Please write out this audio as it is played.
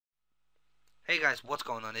Hey guys, what's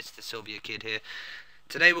going on? It's the Sylvia Kid here.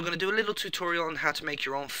 Today we're going to do a little tutorial on how to make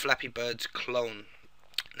your own Flappy Birds clone.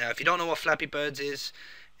 Now if you don't know what Flappy Birds is,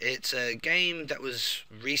 it's a game that was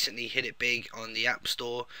recently hit it big on the App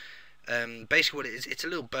Store. Basically what it is, it's a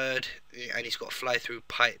little bird and he's got to fly through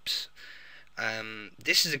pipes.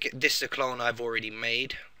 This is a clone I've already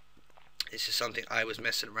made. This is something I was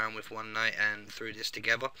messing around with one night and threw this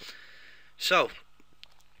together. So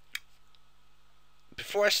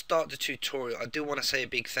before I start the tutorial, I do want to say a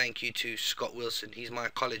big thank you to Scott Wilson. He's my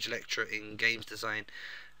college lecturer in games design,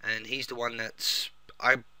 and he's the one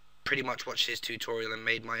I pretty much watched his tutorial and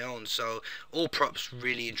made my own. So all props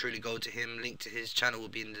really and truly go to him. Link to his channel will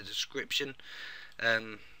be in the description.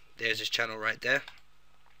 There's his channel right there.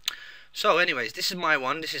 So anyways, this is my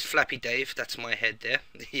one. This is Flappy Dave. That's my head there.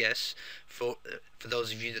 Yes, for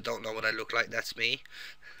those of you that don't know what I look like, that's me.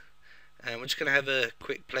 And we're just going to have a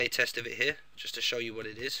quick play test of it here, just to show you what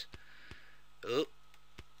it is. Oh,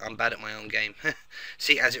 I'm bad at my own game.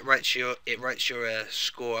 See, as it writes your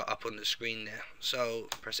score up on the screen there. So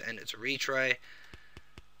press enter to retry.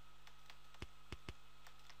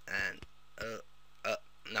 And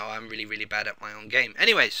no, I'm really bad at my own game.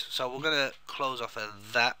 Anyways, so we're going to close off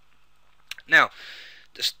of that. Now,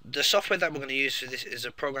 the software that we're going to use for this is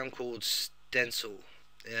a program called Stencil.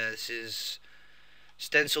 This is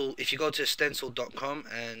Stencil. If you go to stencil.com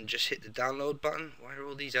and just hit the download button. Why are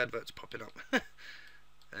all these adverts popping up?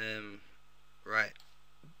 Right,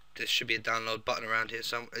 there should be a download button around here.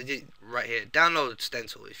 Right here, download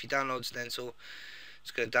Stencil. If you download Stencil, it's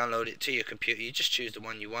going to download it to your computer. You just choose the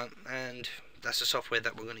one you want, and that's the software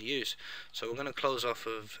that we're going to use. So we're going to close off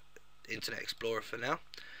of Internet Explorer for now.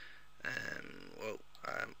 Well,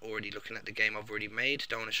 I'm already looking at the game I've already made.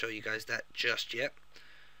 Don't want to show you guys that just yet.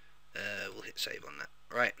 We'll hit save on that.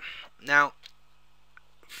 Right, now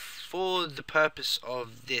for the purpose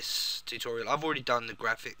of this tutorial, I've already done the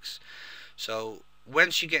graphics. So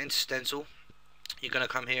once you get into Stencil, you're going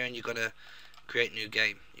to come here and you're going to create new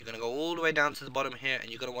game. You're going to go all the way down to the bottom here, and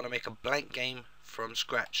you're going to want to make a blank game from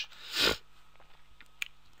scratch.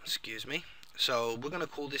 Excuse me. So we're going to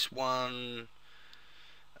call this one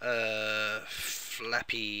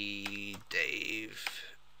Flappy Dave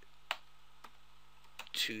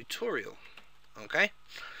tutorial. Okay,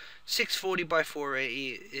 640 by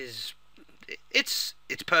 480 is it's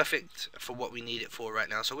perfect for what we need it for right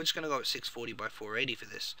now. So we're just gonna go at 640 by 480 for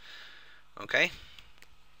this. Okay,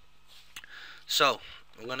 so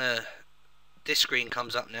this screen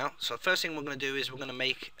comes up now. So first thing we're gonna do is we're gonna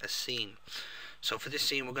make a scene. So for this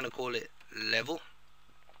scene we're gonna call it level.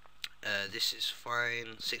 This is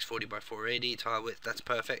fine, 640 by 480 tile width, that's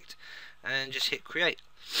perfect, and just hit create.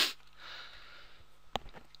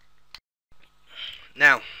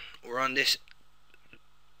 Now we're on this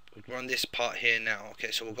part here now. Okay,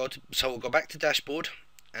 so we'll go back to dashboard,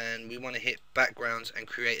 and we want to hit backgrounds and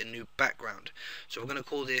create a new background. So we're going to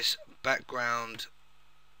call this background.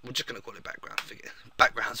 We're just going to call it background. Forget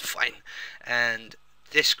background's fine. And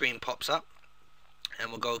this screen pops up,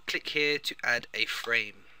 and we'll go click here to add a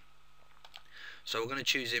frame. So we're going to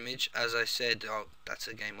choose image. As I said, that's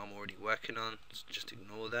a game I'm already working on. So just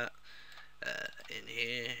ignore that. In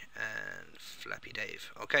here and Flappy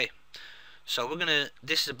Dave. Okay, so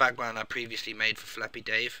this is a background I previously made for Flappy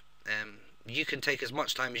Dave. You can take as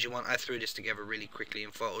much time as you want. I threw this together really quickly in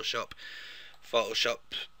Photoshop.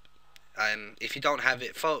 If you don't have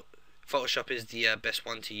it, Photoshop is the best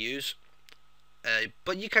one to use,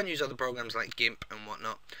 but you can use other programs like GIMP and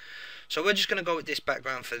whatnot. So we're just going to go with this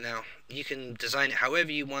background for now. You can design it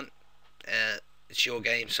however you want. It's your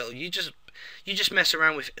game, so you just mess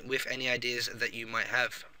around with any ideas that you might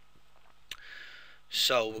have.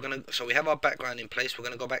 So we have our background in place. We're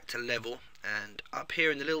gonna go back to level, and up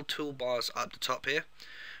here in the little toolbars up the top here,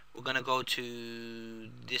 we're gonna go to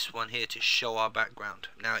this one here to show our background.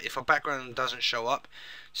 Now if our background doesn't show up,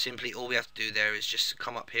 simply all we have to do there is just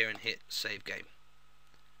come up here and hit save game.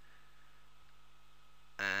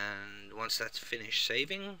 And once that's finished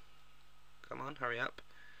saving, come on, hurry up.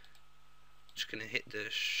 Just gonna hit the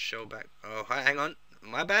show back. Oh, hang on,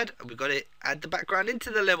 my bad. We got to add the background into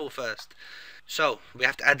the level first. So we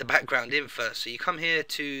have to add the background in first. So you come here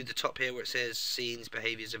to the top here where it says scenes,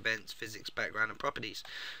 behaviors, events, physics, background, and properties.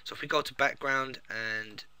 So if we go to background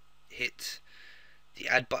and hit the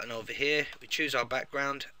add button over here, we choose our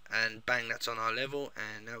background, and bang, that's on our level.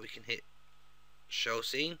 And now we can hit show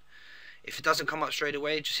scene. If it doesn't come up straight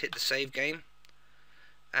away, just hit the save game,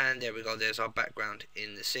 and there we go. There's our background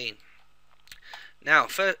in the scene. Now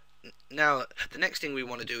the next thing we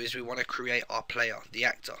want to do is we want to create our player, the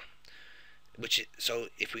actor. So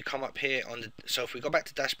if we come up here if we go back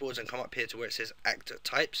to dashboards and come up here to where it says actor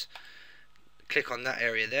types, click on that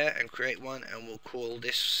area there and create one, and we'll call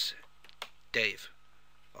this Dave,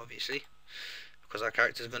 obviously, because our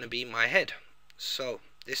character is going to be my head. So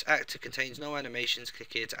this actor contains no animations.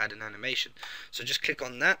 Click here to add an animation. So just click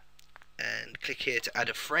on that and click here to add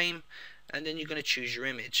a frame, and then you're going to choose your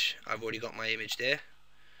image. I've already got my image there,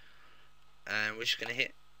 and we're just going to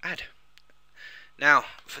hit add. Now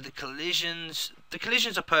for the collisions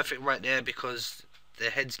are perfect right there, because the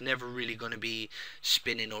head's never really going to be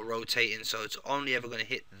spinning or rotating, so it's only ever going to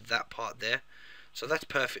hit that part there. So that's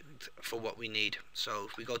perfect for what we need. So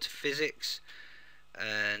if we go to physics,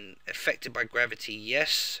 and affected by gravity,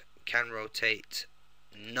 yes. Can rotate,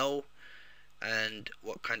 no. And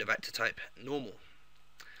what kind of actor type? Normal.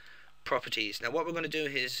 Properties. Now what we're going to do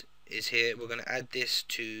is here we're going to add this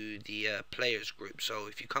to the players group. So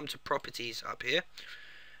if you come to properties up here,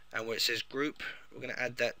 and where it says group, we're going to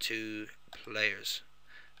add that to players.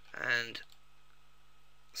 And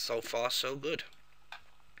so far so good.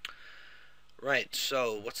 Right,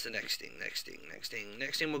 so what's the next thing? Next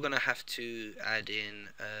thing we're going to have to add in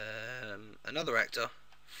another actor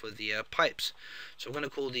for the pipes. So we're going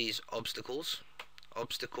to call these obstacles.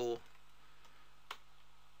 Obstacle.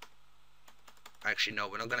 Actually no,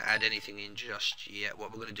 we're not going to add anything in just yet.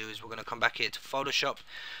 What we're going to do is we're going to come back here to Photoshop.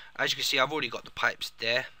 As you can see, I've already got the pipes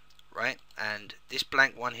there, right? And this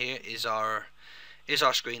blank one here is our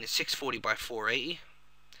screen. It's 640 by 480.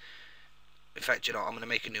 In fact, you know, I'm going to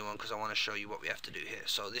make a new one because I want to show you what we have to do here.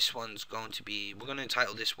 So this one's going to be, we're going to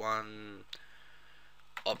entitle this one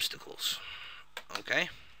obstacles. Okay.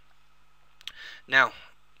 Now,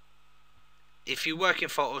 if you work in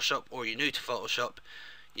Photoshop or you're new to Photoshop,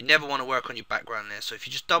 you never want to work on your background layer. So if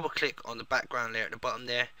you just double click on the background layer at the bottom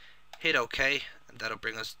there, hit OK, and that'll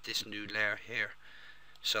bring us this new layer here.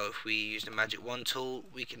 So if we use the magic wand tool,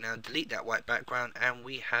 we can now delete that white background, and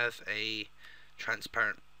we have a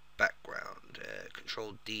transparent background.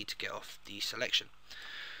 Control D to get off the selection.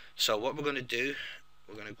 So what we're going to do,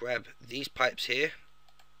 we're going to grab these pipes here.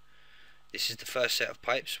 This is the first set of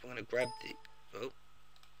pipes. We're going to grab the, oh,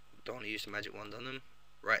 don't want to use the magic wand on them.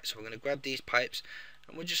 Right, so we're going to grab these pipes,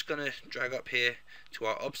 and we're just going to drag up here to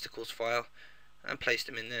our obstacles file and place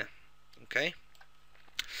them in there. Okay.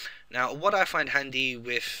 Now what I find handy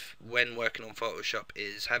with when working on Photoshop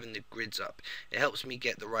is having the grids up. It helps me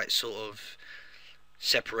get the right sort of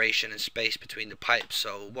separation and space between the pipes.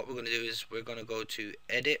 So what we're going to do is we're going to go to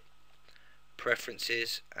edit,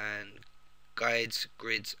 preferences, and guides,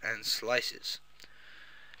 grids, and slices,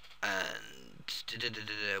 and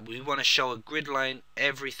we want to show a grid line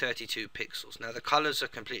every 32 pixels. Now the colors are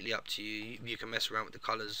completely up to you. You can mess around with the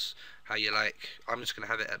colors how you like. I'm just going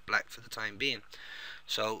to have it at black for the time being.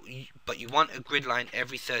 So but you want a grid line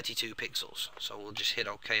every 32 pixels, so we'll just hit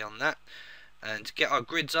OK on that. And to get our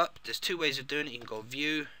grids up, there's two ways of doing it. You can go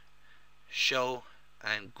view, show,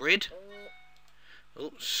 and grid.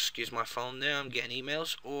 Oh, excuse my phone there, I'm getting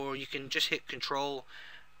emails. Or you can just hit control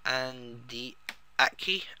and the at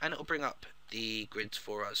key, and it'll bring up the grids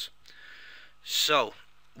for us. So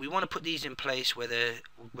we want to put these in place where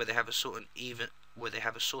they have a sort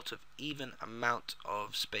of even amount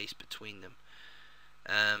of space between them.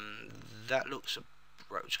 That looks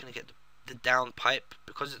right. We're just going to get the down pipe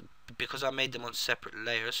because I made them on separate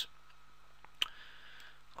layers.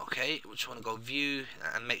 Okay, we just want to go view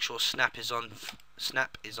and make sure snap is on.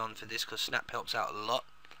 Snap is on for this because snap helps out a lot.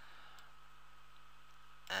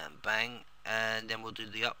 And bang, and then we'll do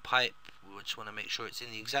the up pipe. We just want to make sure it's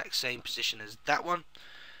in the exact same position as that one,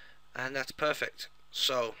 and that's perfect.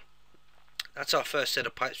 So that's our first set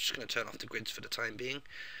of pipes. Just going to turn off the grids for the time being.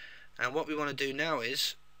 And what we want to do now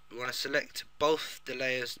is we want to select both the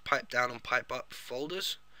layers pipe down and pipe up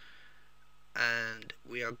folders, and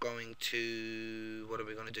we are going to, what are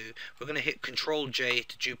we going to do? We're going to hit Control J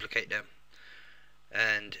to duplicate them,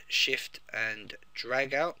 and Shift and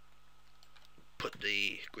drag out, put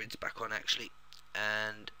the grids back on actually,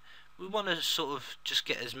 and we want to sort of just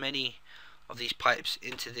get as many of these pipes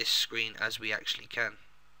into this screen as we actually can.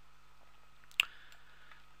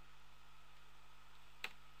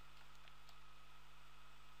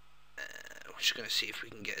 We're just going to see if we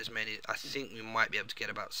can get as many. I think we might be able to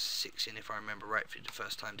get about 6 in if I remember right for the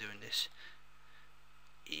first time doing this.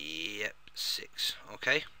 Yep, 6.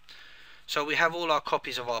 Okay, so we have all our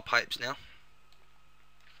copies of our pipes now.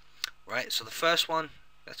 Right, so the first one,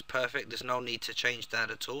 that's perfect. There's no need to change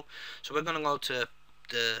that at all. So we're going to go to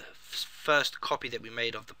the first copy that we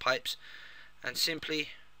made of the pipes and simply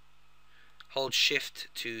hold shift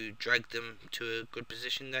to drag them to a good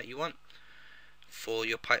position that you want for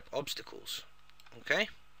your pipe obstacles. Okay,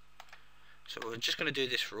 so we're just going to do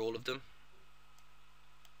this for all of them,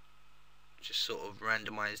 just sort of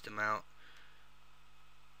randomize them out.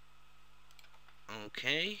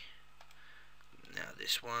 Okay. Now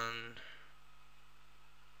this one,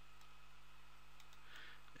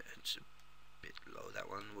 it's a bit low, that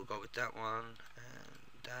one. We'll go with that one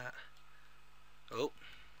and that. Oh,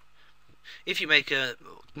 if you make a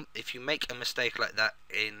mistake like that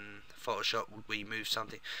in Photoshop where you move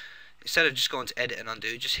something, instead of just going to edit and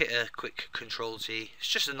undo, just hit a quick Control Z. It's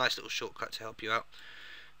just a nice little shortcut to help you out.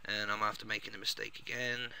 And I'm after making a mistake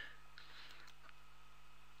again.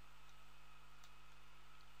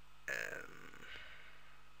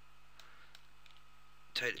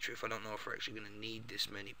 Tell you the truth, I don't know if we're actually going to need this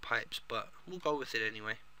many pipes, but we'll go with it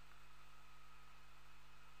anyway.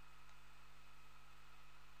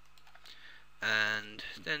 And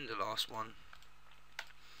then the last one.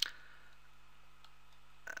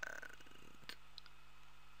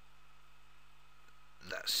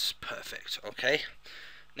 And that's perfect. Okay.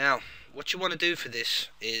 Now, what you want to do for this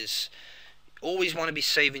is always want to be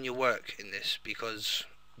saving your work in this, because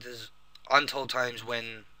there's untold times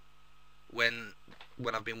when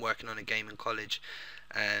I've been working on a game in college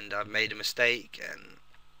and I've made a mistake and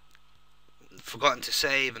forgotten to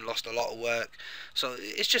save and lost a lot of work. So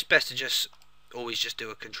it's just best to just always just do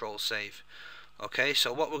a Control save. Okay,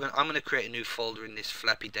 so what I'm gonna create a new folder in this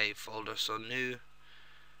Flappy Dave folder. So new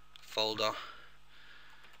folder,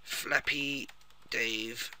 Flappy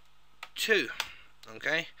Dave 2.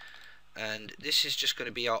 Okay, and this is just going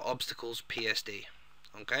to be our obstacles PSD.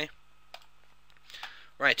 Okay,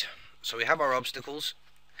 right, so we have our obstacles.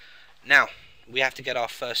 Now we have to get our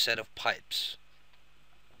first set of pipes.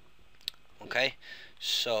 Okay,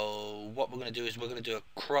 so what we're going to do is we're going to do a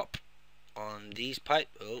crop on these pipes.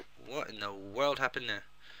 Oh, what in the world happened there?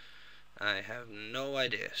 I have no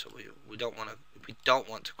idea. So we don't want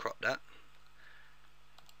to crop that.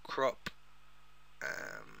 Crop.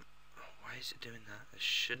 Why is it doing that? It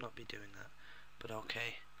should not be doing that, but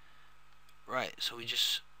okay. Right, so we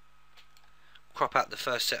just crop out the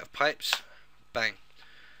first set of pipes. Bang,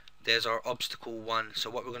 there's our obstacle 1. So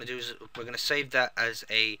what we're going to do is we're going to save that as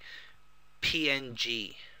a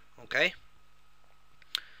PNG. Okay,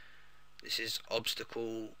 this is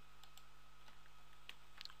obstacle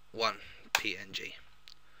 1 PNG.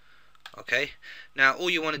 Okay, now all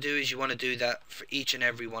you want to do is you want to do that for each and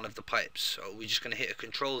every one of the pipes. So we're just going to hit a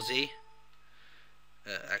Control Z.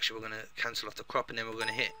 Actually, we're going to cancel off the crop, and then we're going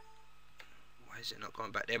to hit. Why is it not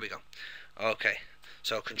going back? There we go. Okay,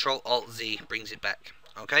 so Control Alt Z brings it back.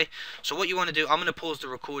 Okay, so what you want to do, I'm going to pause the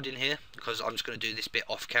recording here because I'm just going to do this bit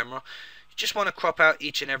off camera. You just want to crop out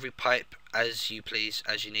each and every pipe as you please,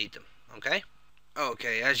 as you need them. Okay.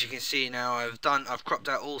 Okay, as you can see now, I've cropped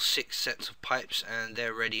out all 6 sets of pipes, and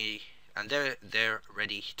they're ready. And they're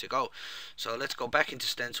ready to go. So let's go back into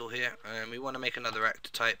stencil here, and we want to make another actor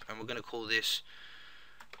type, and we're going to call this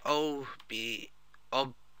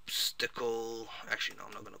obstacle. Actually, no,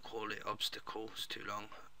 I'm not going to call it obstacle. It's too long.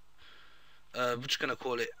 We're just going to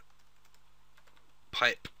call it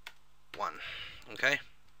pipe 1. Okay,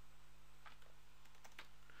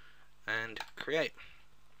 and create.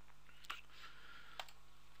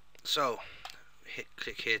 So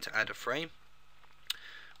click here to add a frame.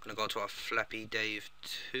 I'm going to go to our Flappy Dave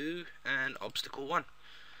 2 and obstacle 1.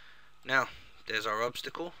 Now there's our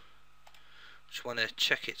obstacle. Just want to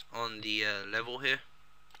check it on the level here,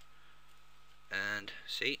 and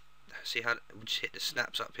see how we just hit the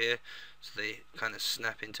snaps up here, so they kind of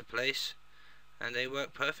snap into place, and they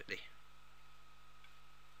work perfectly.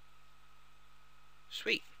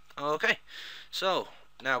 Sweet. Okay, so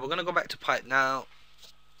now we're going to go back to pipe. Now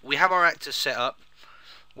we have our actors set up.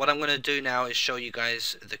 What I'm going to do now is show you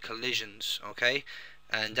guys the collisions, okay?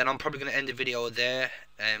 And then I'm probably going to end the video there,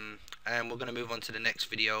 and we're going to move on to the next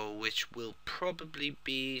video, which will probably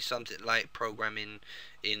be something like programming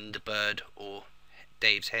in the bird or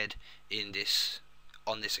Dave's head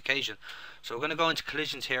on this occasion. So we're going to go into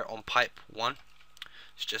collisions here on pipe 1.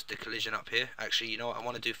 It's just the collision up here. Actually, you know what? I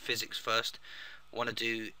want to do physics first. I want to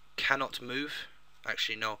do cannot move.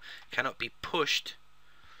 Actually, no, cannot be pushed.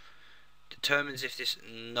 Determines if this,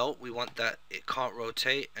 no, we want that it can't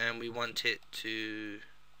rotate, and we want it to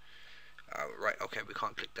right, okay, we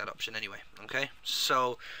can't click that option anyway. Okay,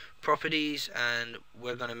 so properties, and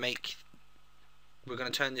we're going to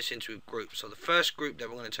turn this into a group. So the first group that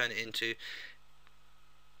we're going to turn it into,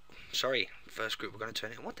 we're going to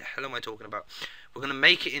turn it, what the hell am I talking about? We're going to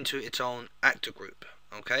make it into its own actor group.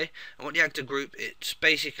 Okay, and what the actor group, it's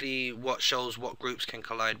basically what shows what groups can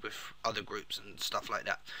collide with other groups and stuff like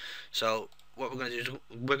that. So what we're going to do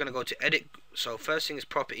is we're going to go to edit. So first thing is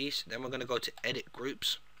properties, then we're going to go to edit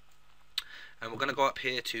groups, and we're going to go up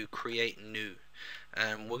here to create new,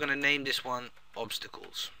 and we're going to name this one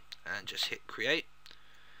obstacles, and just hit create.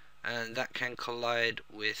 and that can collide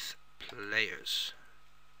with players.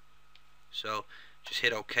 So just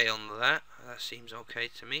hit OK on that. That seems okay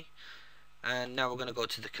to me. And now we're going to go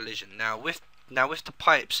to the collision. Now with the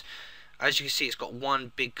pipes, as you can see, it's got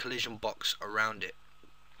one big collision box around it.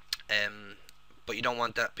 But you don't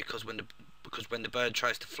want that, because when the bird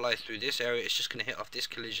tries to fly through this area, it's just going to hit off this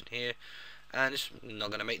collision here, and it's not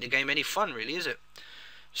going to make the game any fun, really, is it?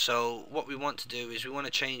 So what we want to do is we want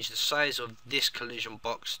to change the size of this collision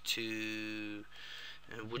box to,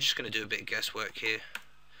 we're just going to do a bit of guesswork here,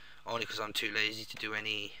 only because I'm too lazy to do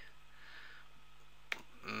any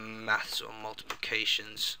maths or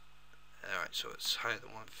multiplications. Alright, so it's higher than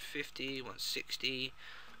 150, 160.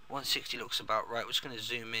 160 looks about right. We're just going to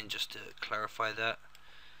zoom in just to clarify that.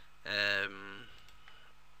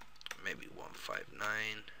 Maybe 159.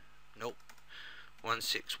 Nope.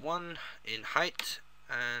 161 in height.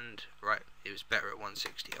 And right, it was better at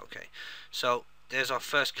 160. Okay, so there's our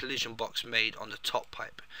first collision box made on the top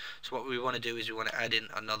pipe. So what we want to do is we want to add in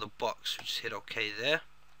another box. We just hit OK there,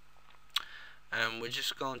 and we're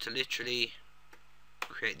just going to literally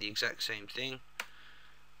create the exact same thing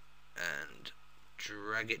and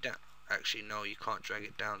drag it down. Actually, no, you can't drag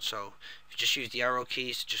it down, so if you just use the arrow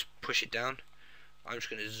keys to just push it down. I'm just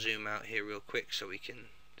going to zoom out here real quick so we can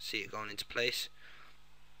see it going into place.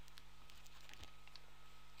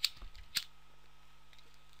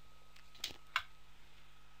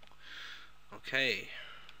 Okay,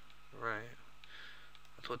 right,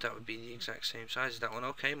 I thought that would be the exact same size as that one.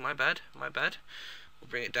 Okay, my bad. We'll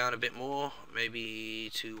bring it down a bit more,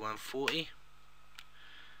 maybe to 140,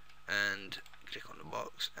 and click on the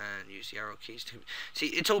box and use the arrow keys to see.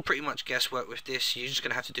 It's all pretty much guesswork with this. You're just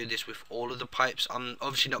going to have to do this with all of the pipes. I'm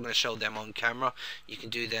obviously not going to show them on camera. You can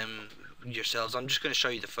do them yourselves. I'm just going to show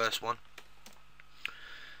you the first one.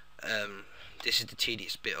 This is the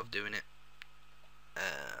tedious bit of doing it.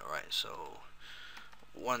 Right, so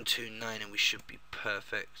 129 and we should be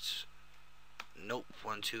perfect. Nope,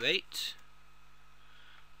 128.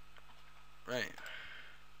 Right.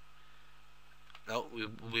 No,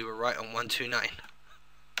 we were right on 129.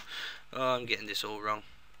 Oh, I'm getting this all wrong.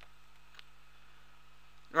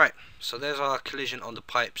 Right, so there's our collision on the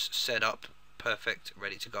pipes set up, perfect,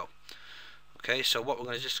 ready to go. Okay, so what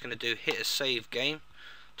we're just going to do, hit a save game,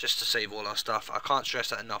 just to save all our stuff. I can't stress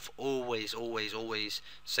that enough. Always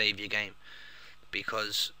save your game,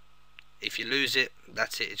 because if you lose it,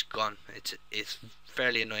 that's it, it's gone. It's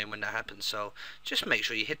fairly annoying when that happens, so just make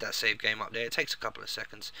sure you hit that save game up there. It takes a couple of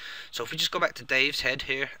seconds. So if we just go back to Dave's head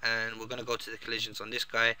here, and we're going to go to the collisions on this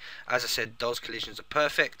guy. As I said, those collisions are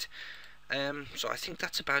perfect. So I think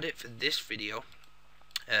that's about it for this video.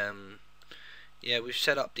 Yeah, we've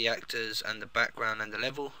set up the actors and the background and the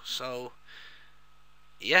level, so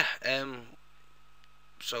yeah.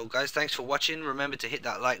 So guys, thanks for watching. Remember to hit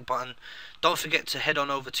that like button. Don't forget to head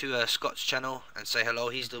on over to Scott's channel and say hello.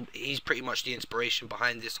 He's pretty much the inspiration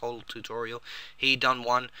behind this whole tutorial. He done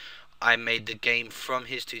one. I made the game from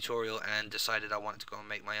his tutorial and decided I wanted to go and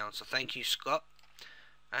make my own. So thank you, Scott.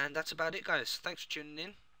 And that's about it, guys. Thanks for tuning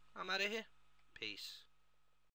in. I'm out of here. Peace.